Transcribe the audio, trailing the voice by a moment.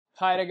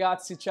Hi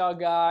ragazzi, ciao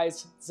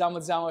guys,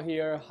 Zamo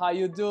here. How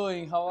you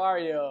doing? How are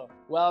you?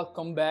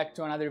 Welcome back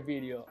to another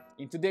video.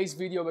 In today's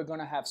video we're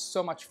gonna have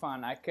so much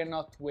fun. I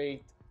cannot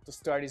wait to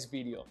start this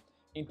video.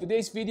 In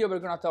today's video we're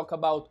gonna talk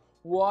about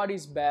what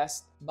is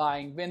best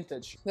buying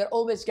vintage. We're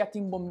always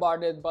getting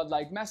bombarded by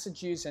like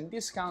messages and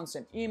discounts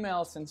and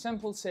emails and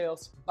sample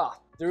sales, but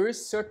there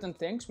is certain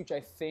things which I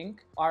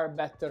think are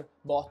better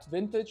bought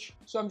vintage.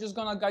 So I'm just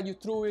gonna guide you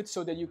through it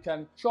so that you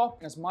can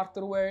shop in a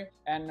smarter way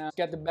and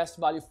get the best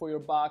value for your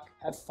buck,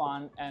 have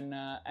fun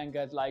and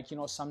get like, you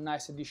know, some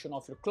nice addition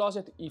of your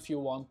closet if you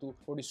want to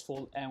for this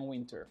fall and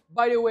winter.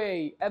 By the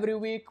way, every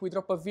week we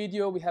drop a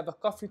video, we have a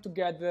coffee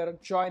together,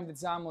 join the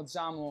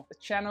Zamo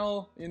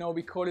channel, you know,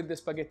 we call it the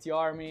Spaghetti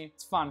Army.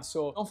 It's fun,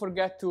 so don't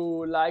forget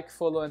to like,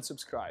 follow and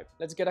subscribe.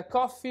 Let's get a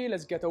coffee,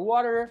 let's get a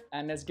water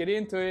and let's get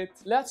into it.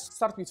 Let's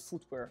start with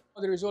footwear.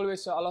 There is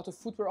always a lot of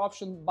footwear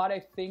options, but I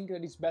think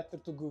that it's better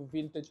to go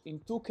vintage in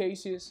two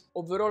cases.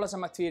 Overall, as a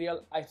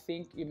material, I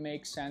think it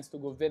makes sense to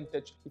go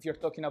vintage if you're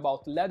talking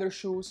about leather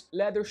shoes.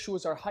 Leather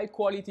shoes are high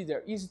quality,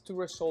 they're easy to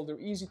resole, they're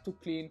easy to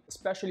clean,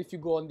 especially if you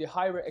go on the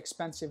higher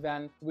expensive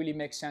end. Really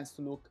makes sense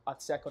to look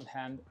at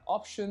second-hand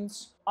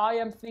options. I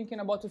am thinking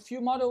about a few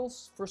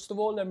models. First of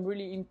all, I'm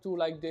really into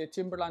like the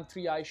Timberland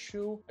 3-eye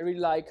shoe. I really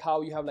like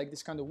how you have like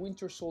this kind of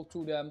winter sole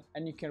to them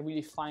and you can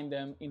really find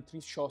them in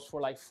thrift shops for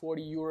like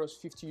 40 euros,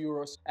 50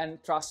 euros. And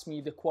trust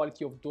me, the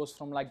quality of those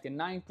from like the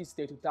 90s,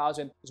 the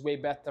 2000s is way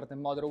better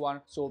than modern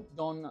one. So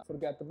don't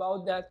forget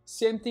about that.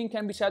 Same thing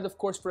can be said, of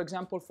course, for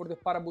example, for the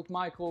Paraboot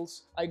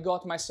Michaels. I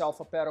got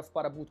myself a pair of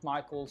Paraboot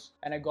Michaels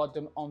and I got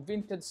them on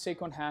vintage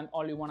second hand,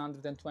 only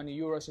 120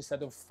 euros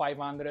instead of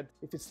 500.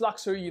 If it's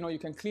luxury, you know, you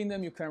can clean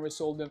them, you can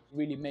resole them.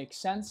 Really makes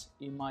sense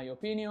in my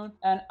opinion.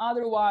 And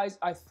otherwise,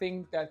 I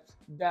think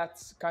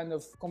that kind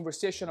of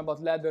conversation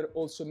about leather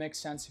also makes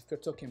sense if you're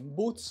talking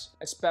boots,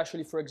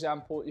 especially for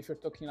example if you're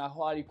talking a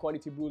high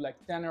quality boot like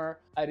Tenor.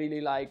 I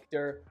really like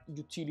their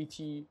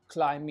utility,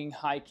 climbing,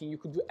 hiking, you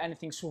could do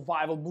anything,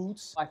 survival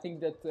boots. I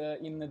think that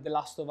in The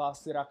Last of Us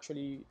they're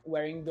actually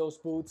wearing those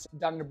boots.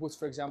 Dunner boots,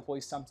 for example,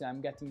 is something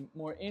I'm getting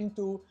more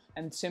into.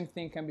 And same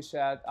thing can be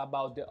said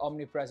about the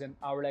omnipresent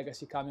Our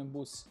Legacy Camion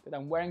boots that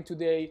I'm wearing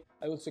today.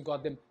 I also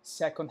got them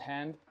second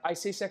hand. I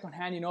say second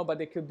hand, you know, but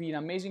they could be in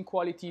amazing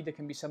quality. They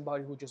can be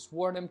somebody who just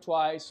wore them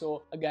twice.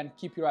 So again,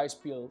 keep your eyes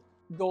peeled.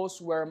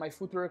 Those were my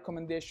footwear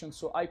recommendations.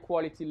 So high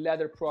quality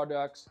leather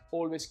products,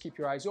 always keep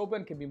your eyes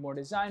open, can be more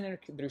designer.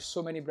 There's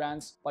so many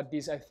brands, but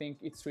this I think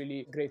it's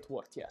really great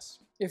worth, yes.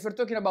 If we're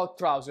talking about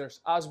trousers,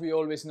 as we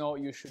always know,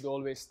 you should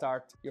always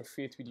start your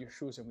fit with your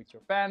shoes and with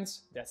your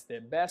pants. That's the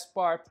best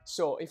part.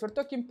 So if we're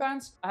talking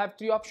pants, I have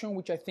three options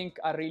which I think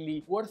are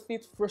really worth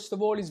it. First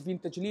of all is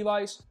vintage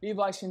Levi's.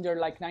 Levi's in their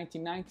like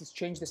 1990s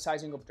changed the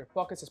sizing of their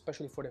pockets,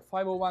 especially for the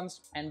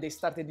 501s, and they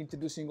started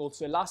introducing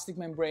also elastic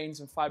membranes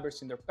and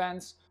fibers in their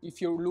pants.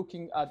 If you're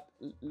looking at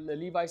the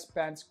Levi's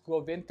pants, go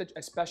vintage,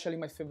 especially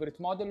my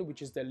favorite model,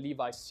 which is the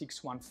Levi's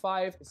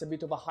 615. It's a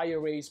bit of a higher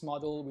raise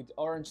model with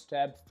orange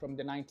tab from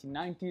the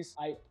 1990s.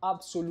 I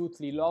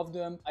absolutely love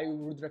them. I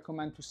would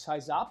recommend to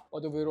size up,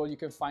 but overall you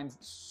can find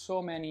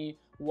so many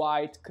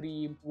white,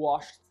 cream,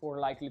 washed for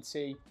like, let's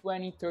say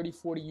 20, 30,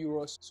 40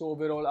 euros. So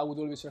overall, I would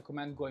always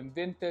recommend going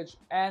vintage.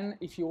 And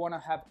if you want to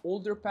have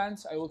older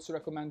pants, I also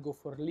recommend go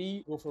for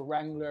Lee, go for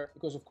Wrangler,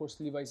 because of course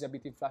Levi is a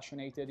bit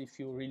inflationated if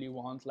you really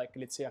want like,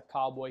 let's say a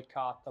cowboy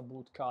cut, a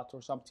boot cut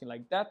or something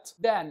like that.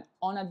 Then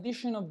on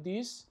addition of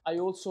this, I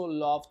also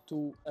love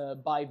to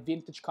buy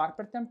vintage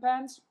carpenter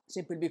pants,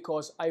 simply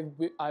because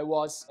I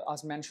was,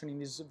 as mentioned in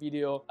this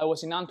video, I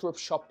was in Antwerp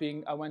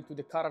shopping, I went to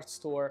the Carhartt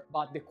store,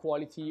 but the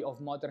quality of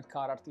modern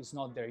Carhartt is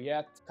not there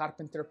yet.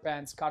 Carpenter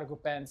pants, cargo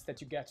pants that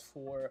you get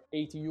for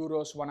 80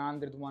 euros,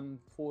 100,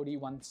 140,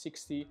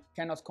 160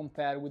 cannot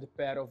compare with a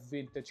pair of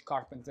vintage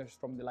carpenters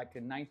from the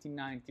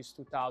 1990s,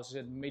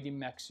 2000, made in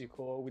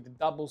Mexico, with the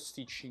double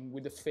stitching,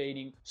 with the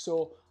fading.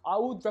 So I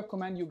would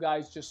recommend you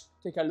guys just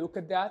take a look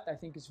at that. I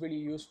think it's really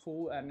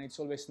useful and it's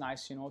always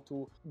nice, you know,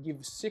 to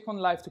give second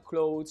life to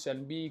clothes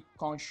and be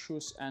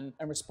conscious and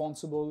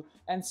responsible.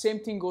 And same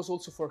thing goes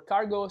also for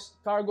cargos.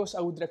 Cargos,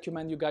 I would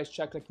recommend you guys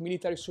check like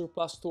military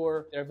surplus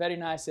store. They're very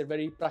nice, they're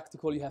very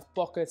practical. You have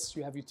pockets,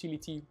 you have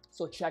utility.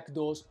 So check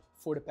those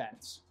for the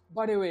pants.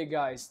 By the way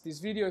guys, this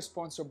video is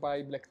sponsored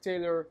by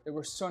BLACKTAILOR. They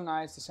were so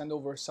nice to send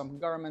over some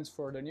garments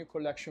for the new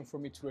collection for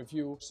me to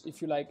review.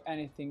 If you like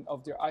anything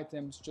of their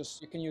items,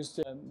 just you can use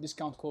the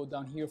discount code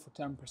down here for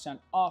 10%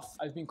 off.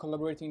 I've been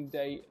collaborating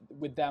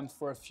with them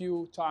for a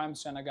few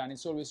times, and again,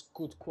 it's always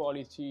good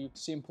quality,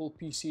 simple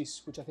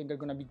pieces, which I think are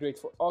gonna be great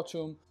for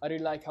autumn. I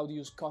really like how they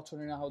use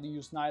cotton and how they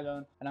use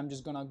nylon, and I'm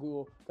just gonna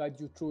go guide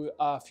you through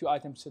a few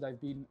items that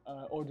I've been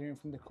ordering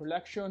from the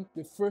collection.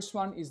 The first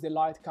one is the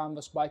light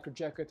canvas biker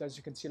jacket. As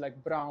you can see,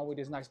 like brown with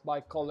this nice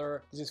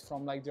bicolor. This is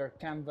from like their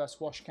canvas,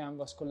 wash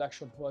canvas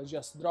collection who has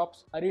just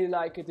dropped. I really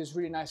like it. It's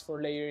really nice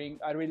for layering.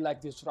 I really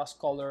like this rust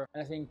color,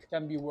 and I think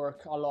can be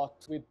worked a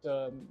lot with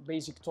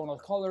basic tonal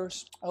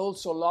colors. I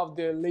also love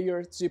the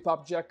layered zip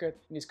up jacket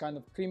in this kind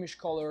of creamish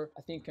color.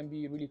 I think can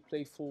be really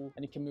playful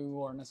and it can be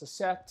worn as a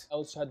set. I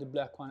also had the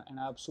black one and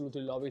I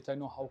absolutely love it. I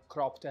know how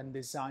cropped and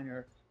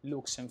designer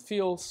looks and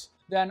feels.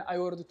 Then I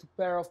ordered a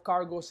pair of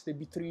cargos, the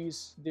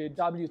B3s, the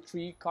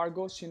W3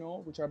 cargos, you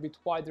know, which are a bit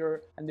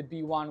wider, and the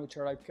B1, which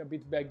are like a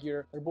bit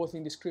baggier. They're both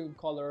in this cream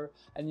color,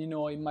 and you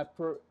know, in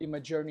my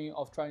journey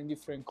of trying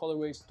different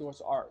colorways,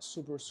 those are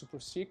super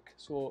sick.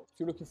 So if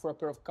you're looking for a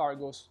pair of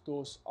cargos,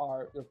 those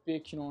are your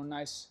pick. You know,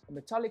 nice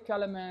metallic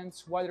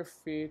elements, wider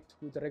fit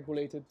with a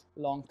regulated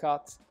long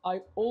cut.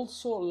 I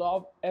also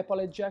love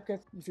epaulet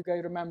jacket. If you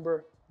guys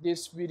remember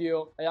this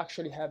video, I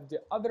actually have the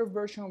other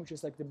version, which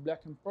is like the black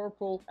and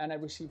purple, and I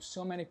received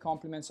so many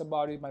compliments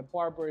about it. My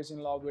barber is in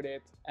love with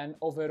it, and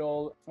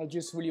overall I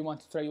just really want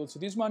to try also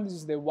this one. This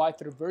is the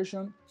whiter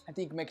version. I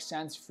think it makes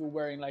sense if you're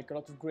wearing like a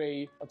lot of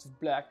gray, a lot of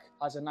black.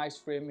 Has a nice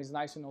frame, is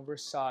nice and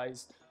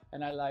oversized,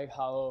 and I like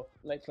how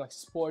like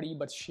sporty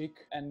but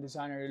chic and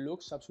designer it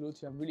looks.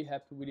 Absolutely, I'm really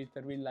happy with it. I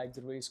really like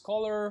the race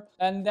color.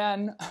 And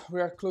then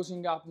we are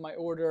closing up my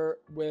order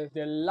with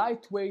the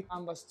lightweight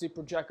canvas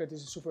zipper jacket.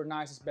 This is super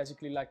nice. It's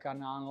basically like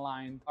an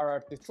online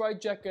RR Detroit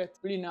jacket.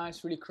 Really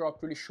nice, really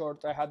cropped, really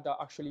short. I had that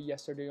actually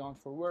yesterday on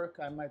for work.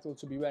 I might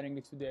also be wearing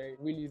it today.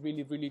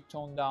 Really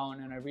toned down,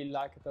 and I really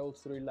like it. I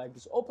also really like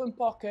this open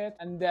pocket.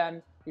 And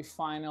then we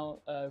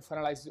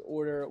finalized the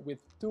order with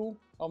two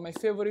of my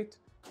favorite.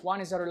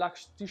 One is a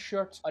relaxed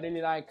t-shirt. I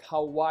really like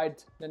how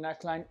wide the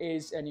neckline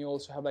is, and you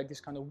also have like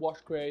this kind of wash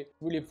gray,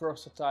 really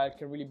versatile,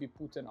 can really be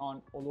put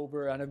on all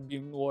over, and I've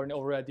been worn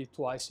already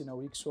twice in a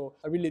week, so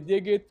I really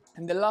dig it.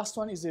 And the last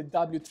one is a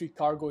W3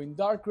 cargo in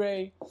dark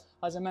gray.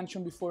 As I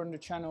mentioned before on the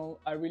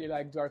channel, I really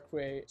like dark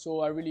gray,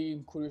 so I really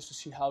am curious to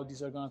see how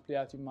these are gonna play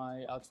out in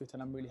my outfit,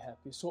 and I'm really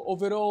happy. So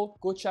overall,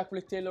 go check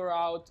BLACKTAILOR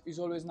out. It's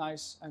always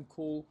nice and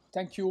cool.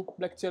 Thank you,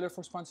 BLACKTAILOR,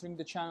 for sponsoring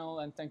the channel,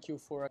 and thank you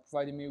for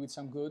providing me with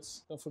some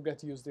goods. Don't forget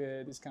to use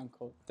the discount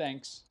code.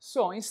 Thanks.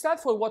 So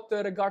instead, for what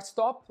regards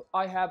top,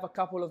 I have a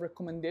couple of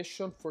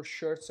recommendations for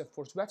shirts and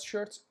for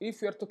sweatshirts.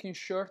 If you're talking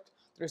shirt,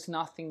 there's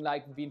nothing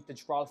like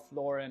vintage Ralph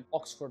Lauren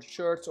Oxford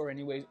shirts, or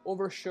anyways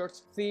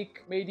overshirts.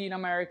 Thick, made in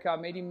America,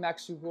 made in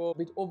Mexico, a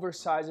bit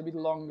oversized, a bit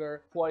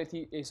longer.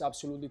 Quality is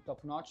absolutely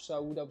top notch, so I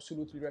would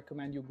absolutely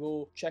recommend you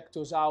go check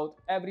those out.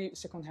 Every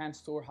secondhand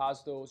store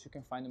has those. You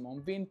can find them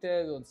on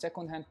Vinted, on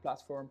secondhand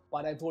platform,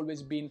 but I've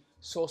always been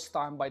so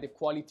stunned by the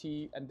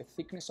quality and the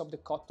thickness of the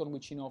cotton,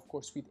 which, you know, of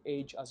course with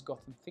age has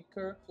gotten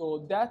thicker.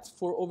 So that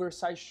for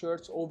oversized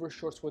shirts,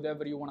 overshorts,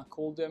 whatever you want to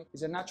call them,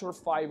 is a natural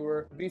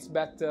fiber, breathes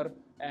better,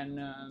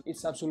 and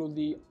it's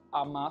absolutely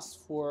a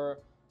must for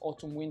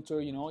autumn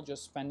winter, you know,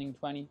 just spending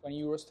 20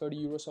 euros,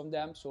 30 euros on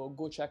them. So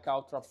go check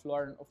out Ralph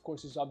Lauren. Of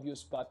course it's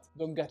obvious, but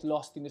don't get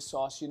lost in the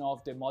sauce, you know,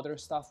 of the modern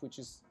stuff, which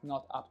is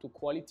not up to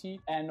quality.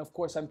 And of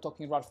course I'm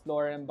talking Ralph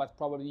Lauren, but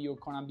probably you're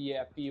gonna be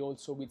happy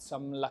also with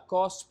some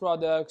Lacoste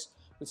products,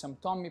 with some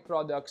Tommy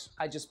products.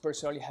 I just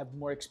personally have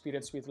more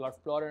experience with Ralph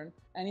Lauren.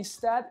 And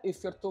instead,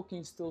 if you're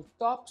talking still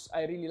tops,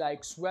 I really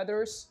like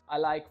sweaters. I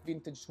like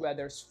vintage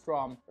sweaters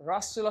from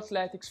Russell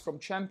Athletics, from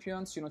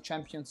Champions. You know,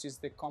 Champions is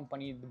the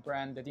company, the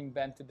brand that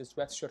invented the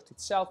sweatshirt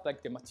itself,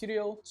 like the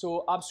material.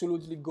 So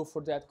absolutely go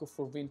for that, go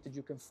for vintage.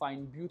 You can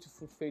find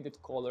beautiful faded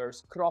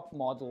colors, crop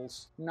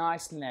models,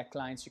 nice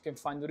necklines. You can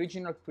find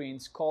original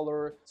prints,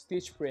 color,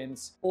 stitch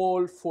prints,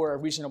 all for a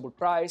reasonable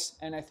price.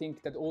 And I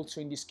think that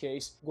also in this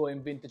case,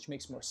 going vintage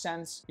makes more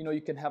sense. You know, you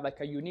can have like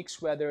a unique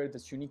sweater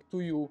that's unique to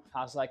you,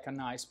 has like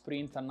a nice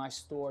print, a nice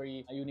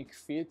story, a unique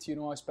fit, you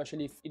know,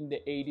 especially if in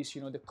the 80s,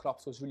 you know, the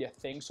cropped was really a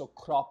thing. So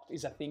cropped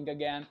is a thing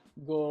again.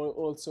 Go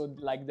also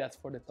like that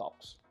for the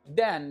tops.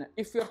 Then,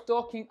 if you're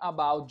talking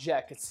about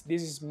jackets,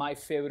 this is my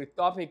favorite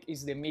topic,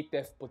 is the meat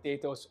and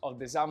potatoes of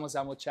the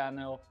Zamo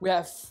channel. We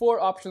have 4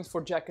 options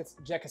for jackets.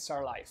 Jackets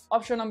are life.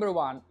 Option number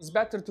 1, it's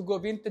better to go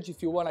vintage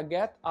if you want to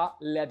get a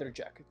leather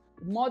jacket.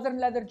 Modern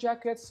leather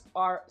jackets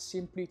are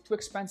simply too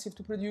expensive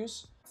to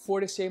produce. For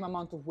the same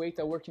amount of weight,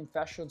 I work in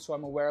fashion, so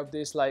I'm aware of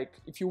this. Like,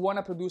 if you want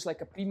to produce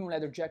like a premium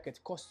leather jacket,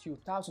 it costs you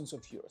thousands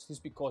of euros. This is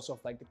because of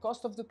like the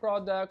cost of the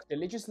product, the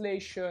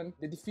legislation,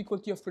 the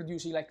difficulty of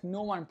producing. Like,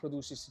 no one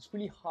produces. It's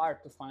really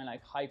hard to find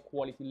like high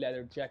quality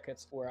leather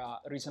jackets for a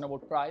reasonable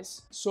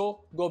price.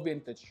 So go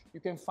vintage. You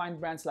can find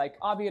brands like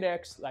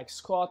Avirex, like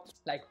Schott,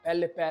 like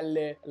Pelle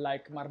Pelle,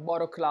 like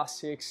Marlboro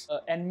Classics,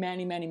 and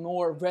many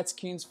more.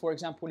 Redskins, for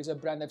example, is a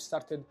brand I've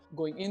started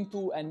going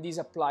into, and this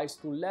applies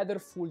to leather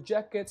full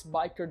jackets,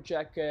 biker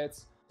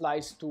jackets,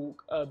 applies to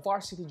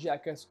varsity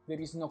jackets. There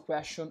is no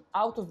question.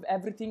 Out of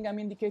everything I'm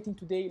indicating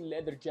today,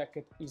 leather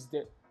jacket is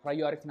the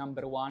priority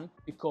number 1,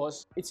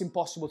 because it's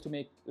impossible to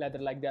make leather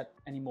like that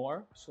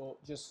anymore. So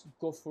just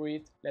go for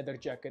it. Leather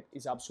jacket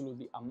is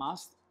absolutely a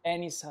must.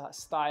 Any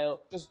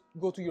style, just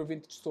go to your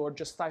vintage store,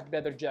 just type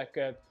leather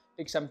jacket,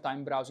 take some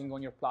time browsing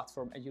on your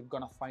platform and you're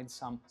gonna find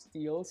some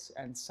steals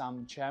and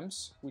some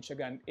gems, which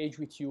again, age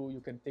with you.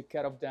 You can take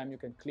care of them, you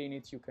can clean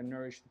it, you can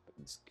nourish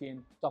the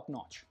skin, top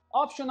notch.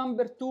 Option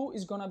number 2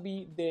 is gonna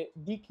be the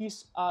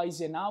Dickies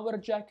Eisenhower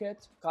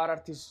jacket.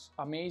 Carhartt is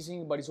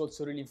amazing, but it's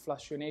also really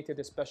inflationated,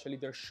 especially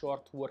their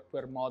short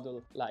workwear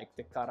model like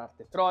the Carhartt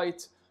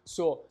Detroit.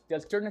 So the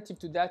alternative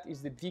to that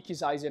is the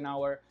Dickies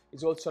Eisenhower.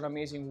 It's also an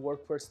amazing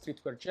workwear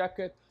streetwear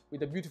jacket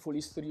with a beautiful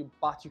history,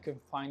 but you can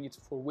find it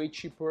for way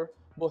cheaper,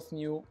 both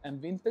new and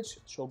vintage,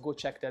 so go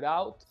check that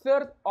out.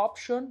 Third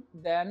option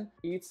then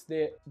it's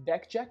the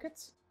deck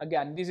jackets.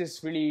 Again, this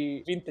is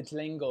really vintage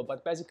lingo,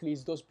 but basically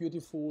it's those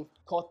beautiful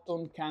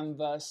cotton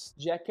canvas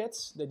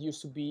jackets that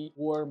used to be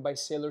worn by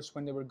sailors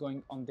when they were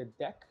going on the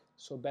deck.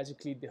 So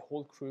basically the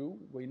whole crew,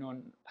 you know,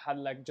 had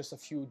like just a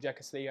few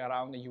jackets laying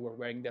around and you were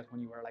wearing that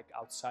when you were like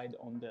outside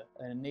on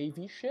the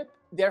Navy ship.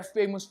 They're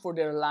famous for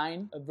their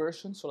line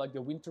version, so like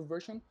the winter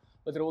version,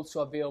 but they're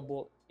also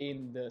available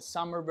in the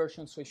summer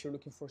version. So if you're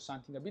looking for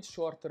something a bit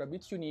shorter, a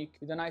bit unique,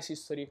 with a nice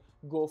history,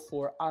 go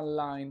for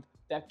unlined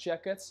deck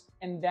jackets.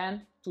 And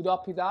then to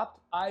top it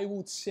up, I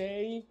would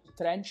say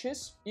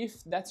trenches.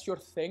 If that's your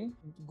thing,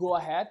 go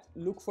ahead,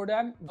 look for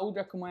them. I would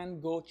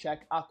recommend go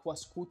check Aqua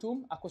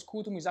Scutum. Aqua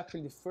Scutum is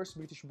actually the first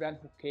British brand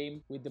who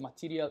came with the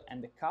material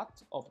and the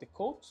cut of the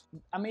coat.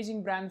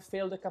 Amazing brand,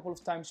 failed a couple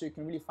of times, so you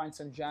can really find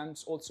some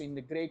gems also in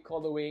the gray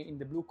colorway, in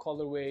the blue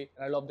colorway.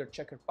 I love their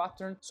checker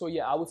pattern. So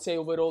yeah, I would say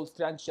overall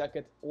trench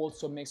jacket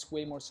also makes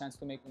way more sense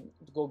to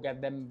go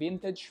get them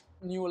vintage.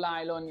 New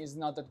nylon is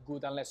not that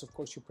good unless of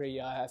course you pay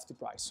a hefty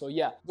price. So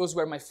yeah, those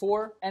were my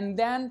 4. And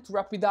then to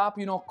wrap it up,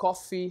 you know,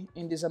 coffee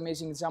in this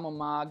amazing Zamo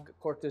mug,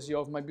 courtesy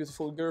of my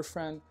beautiful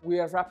girlfriend. We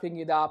are wrapping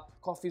it up,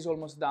 coffee is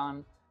almost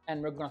done,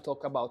 and we're gonna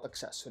talk about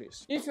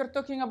accessories. If you're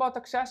talking about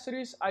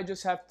accessories, I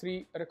just have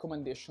 3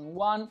 recommendations.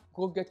 1,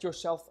 go get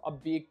yourself a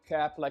big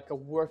cap, like a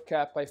work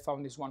cap. I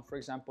found this one, for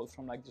example,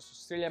 from like this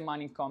Australian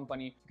mining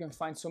company. You can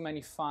find so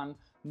many fun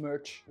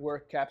merch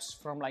work caps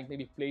from like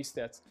maybe places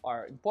that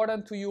are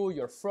important to you,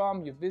 you're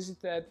from, you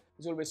visited.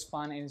 It's always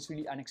fun and it's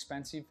really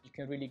inexpensive. You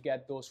can really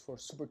get those for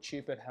super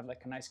cheap and have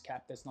like a nice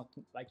cap that's not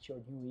like your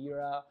new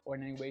era or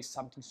in any way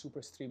something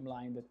super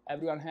streamlined that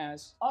everyone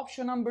has.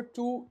 Option number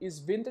 2 is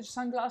vintage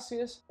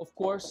sunglasses. Of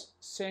course,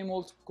 same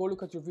old, go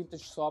look at your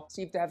vintage shop,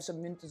 see if they have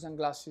some vintage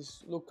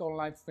sunglasses, look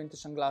online for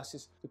vintage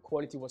sunglasses. The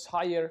quality was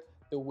higher,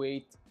 the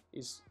weight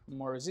is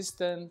more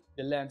resistant,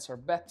 the lens are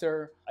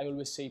better. I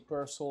always say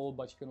Persol,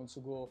 but you can also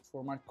go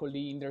for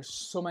Marcolin. There's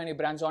so many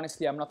brands,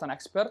 honestly, I'm not an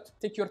expert.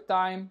 Take your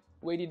time,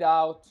 wait it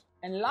out.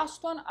 And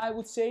last one I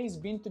would say is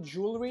vintage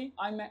jewelry.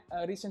 I'm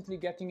recently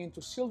getting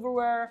into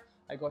silverware.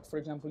 I got, for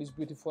example, this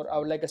beautiful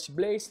Our Legacy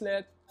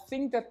bracelet. I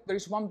think that there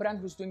is one brand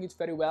who's doing it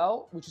very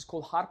well, which is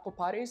called Harpo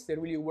Paris. They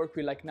really work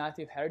with like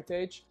native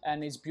heritage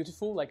and it's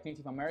beautiful, like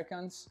Native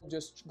Americans.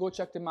 Just go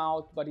check them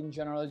out, but in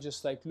general,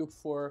 just like look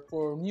for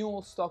new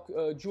old stock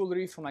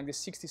jewelry from like the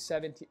 60s,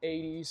 70s,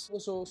 80s.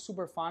 Also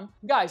super fun.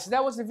 Guys,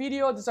 that was the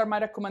video. These are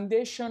my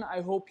recommendations.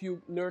 I hope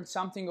you learned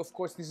something. Of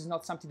course, this is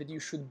not something that you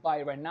should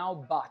buy right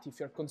now, but if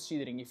you're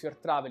considering, if you're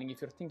traveling,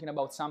 if you're thinking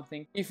about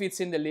something, if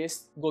it's in the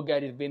list, go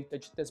get it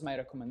vintage. That's my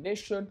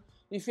recommendation.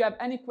 If you have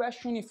any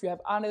question, if you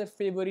have other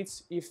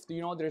favorites, if you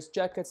know there's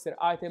jackets, there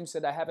are items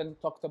that I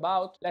haven't talked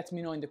about, let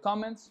me know in the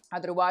comments.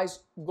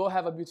 Otherwise, go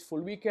have a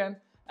beautiful weekend.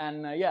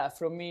 And yeah,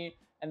 from me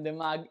and the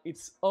mug,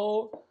 it's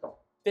all.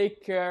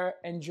 Take care,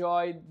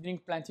 enjoy,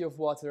 drink plenty of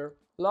water.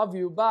 Love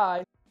you,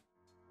 bye.